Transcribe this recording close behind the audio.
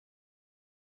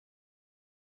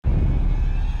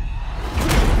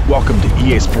Welcome to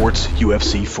EA Sports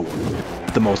UFC 4,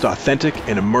 the most authentic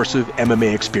and immersive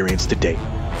MMA experience to date.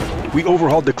 We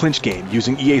overhauled the clinch game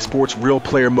using EA Sports real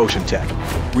player motion tech,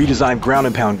 redesigned ground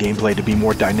and pound gameplay to be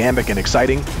more dynamic and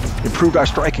exciting, improved our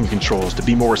striking controls to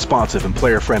be more responsive and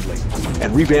player friendly,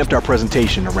 and revamped our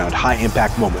presentation around high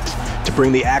impact moments to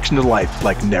bring the action to life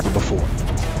like never before.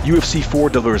 UFC 4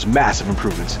 delivers massive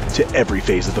improvements to every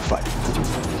phase of the fight.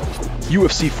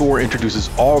 UFC 4 introduces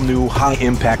all new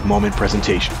high-impact moment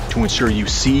presentation to ensure you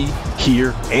see,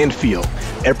 hear, and feel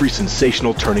every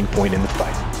sensational turning point in the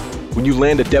fight. When you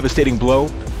land a devastating blow,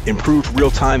 improved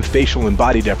real-time facial and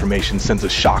body deformation sends a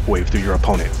shockwave through your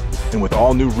opponent. And with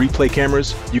all new replay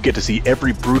cameras, you get to see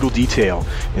every brutal detail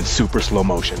in super slow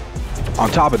motion. On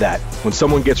top of that, when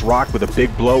someone gets rocked with a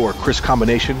big blow or crisp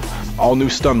combination, all new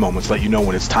stun moments let you know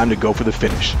when it's time to go for the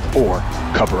finish, or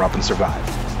cover up and survive.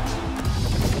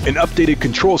 An updated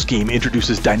control scheme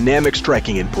introduces dynamic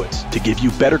striking inputs to give you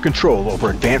better control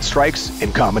over advanced strikes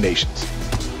and combinations.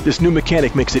 This new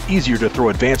mechanic makes it easier to throw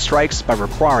advanced strikes by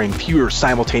requiring fewer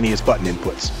simultaneous button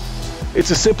inputs.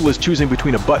 It's as simple as choosing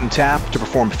between a button tap to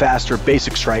perform faster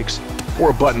basic strikes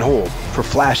or a button hold for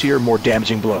flashier, more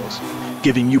damaging blows,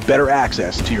 giving you better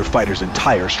access to your fighter's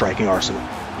entire striking arsenal.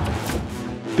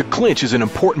 The clinch is an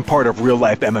important part of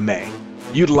real-life MMA,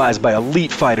 utilized by elite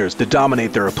fighters to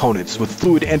dominate their opponents with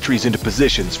fluid entries into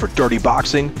positions for dirty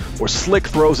boxing or slick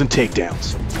throws and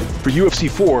takedowns. For UFC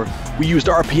 4, we used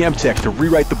RPM tech to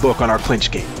rewrite the book on our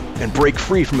clinch game and break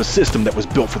free from a system that was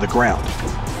built for the ground.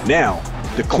 Now,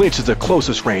 the clinch is the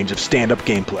closest range of stand-up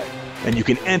gameplay, and you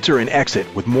can enter and exit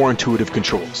with more intuitive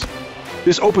controls.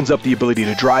 This opens up the ability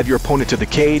to drive your opponent to the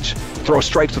cage, throw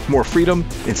strikes with more freedom,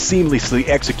 and seamlessly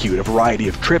execute a variety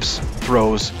of trips,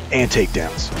 throws, and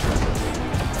takedowns.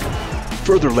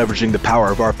 Further leveraging the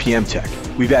power of RPM tech,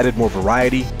 we've added more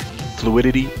variety,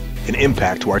 fluidity, and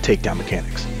impact to our takedown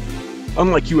mechanics.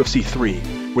 Unlike UFC 3,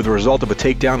 where the result of a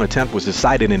takedown attempt was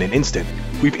decided in an instant,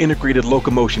 we've integrated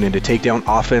locomotion into takedown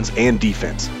offense and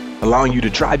defense, allowing you to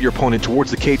drive your opponent towards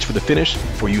the cage for the finish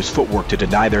or use footwork to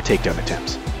deny their takedown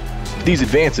attempts. With these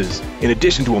advances, in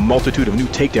addition to a multitude of new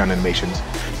takedown animations,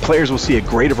 players will see a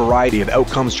greater variety of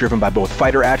outcomes driven by both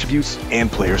fighter attributes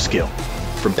and player skill.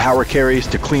 From power carries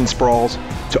to clean sprawls,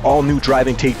 to all new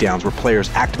driving takedowns where players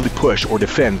actively push or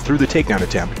defend through the takedown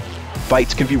attempt,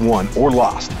 fights can be won or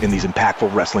lost in these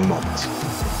impactful wrestling moments.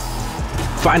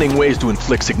 Finding ways to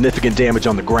inflict significant damage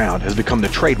on the ground has become the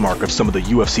trademark of some of the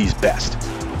UFC's best.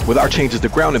 With our changes to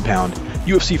ground and pound,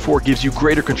 UFC 4 gives you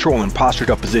greater control in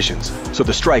postured up positions, so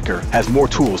the striker has more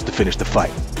tools to finish the fight.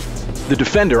 The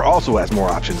defender also has more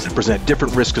options that present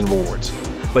different risks and rewards,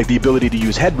 like the ability to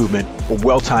use head movement or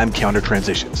well-timed counter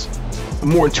transitions. A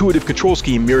more intuitive control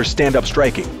scheme mirrors stand-up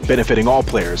striking, benefiting all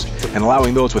players and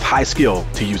allowing those with high skill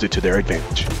to use it to their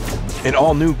advantage. An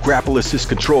all-new grapple assist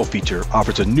control feature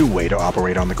offers a new way to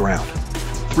operate on the ground.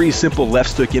 3 simple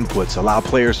left-stick inputs allow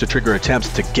players to trigger attempts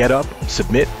to get up,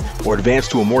 submit, or advance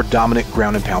to a more dominant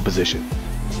ground and pound position.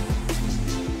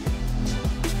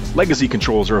 Legacy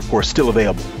controls are of course still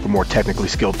available for more technically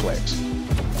skilled players.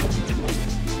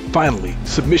 Finally,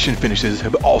 submission finishes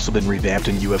have also been revamped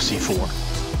in UFC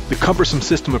 4. The cumbersome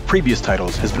system of previous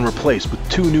titles has been replaced with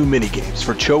 2 new minigames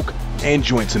for choke and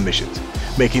joint submissions,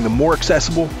 making them more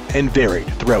accessible and varied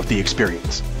throughout the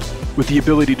experience. With the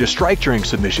ability to strike during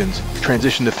submissions,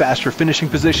 transition to faster finishing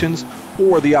positions,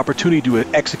 or the opportunity to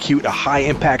execute a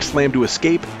high-impact slam to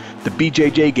escape, the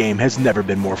BJJ game has never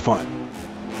been more fun.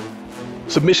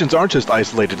 Submissions aren't just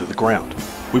isolated to the ground.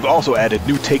 We've also added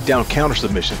new takedown counter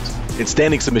submissions and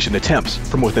standing submission attempts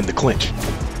from within the clinch.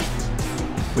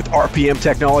 With RPM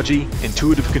technology,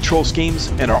 intuitive control schemes,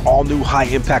 and our all-new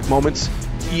high-impact moments,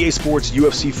 EA Sports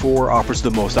UFC 4 offers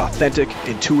the most authentic,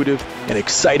 intuitive, and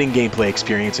exciting gameplay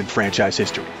experience in franchise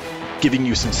history, giving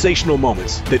you sensational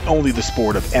moments that only the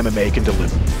sport of MMA can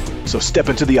deliver. So step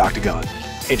into the octagon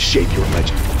and shape your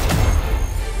legend.